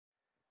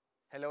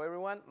Hello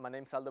everyone, my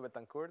name is Aldo.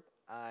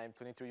 I'm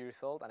 22 years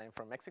old and I'm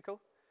from Mexico.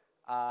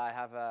 I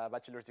have a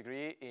bachelor's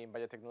degree in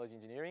biotechnology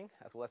engineering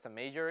as well as a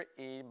major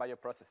in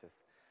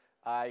bioprocesses.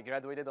 I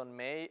graduated on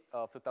May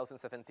of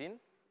 2017,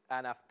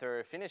 and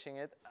after finishing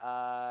it,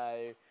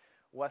 I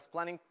was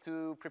planning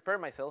to prepare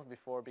myself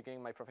before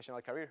beginning my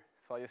professional career.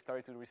 So I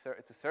started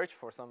to search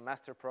for some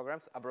master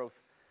programs abroad.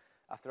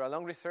 After a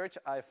long research,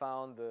 I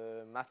found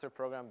the master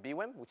program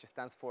BiWEM, which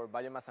stands for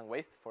Biomass and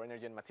Waste for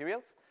Energy and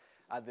Materials,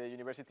 at the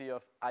University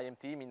of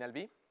IMT in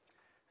Albi.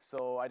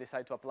 So I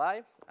decided to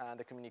apply, and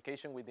the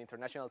communication with the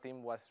international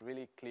team was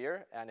really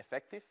clear and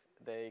effective.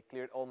 They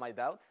cleared all my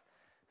doubts.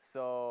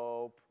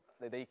 So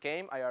the day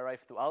came, I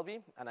arrived to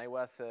Albi, and I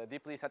was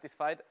deeply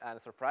satisfied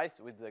and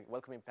surprised with the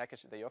welcoming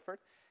package they offered.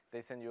 They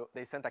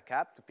sent a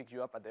cab to pick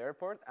you up at the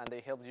airport, and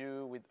they helped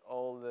you with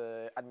all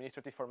the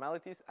administrative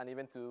formalities and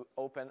even to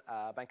open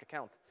a bank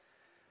account.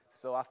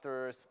 So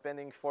after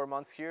spending 4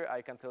 months here,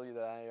 I can tell you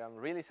that I am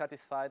really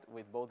satisfied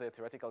with both the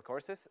theoretical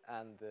courses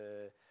and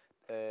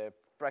the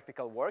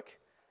practical work,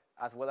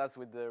 as well as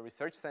with the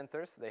research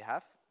centers they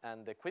have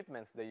and the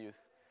equipments they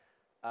use.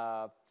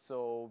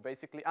 So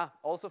basically,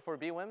 also for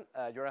BiWEM,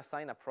 you're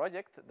assigned a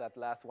project that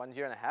lasts 1.5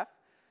 years,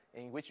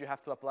 in which you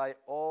have to apply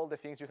all the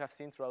things you have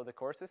seen throughout the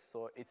courses.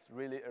 So it's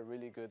really a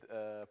really good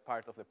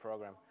part of the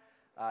program.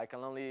 I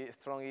can only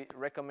strongly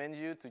recommend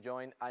you to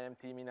join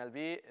IMT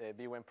Minalbi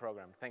BiWEM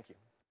program. Thank you.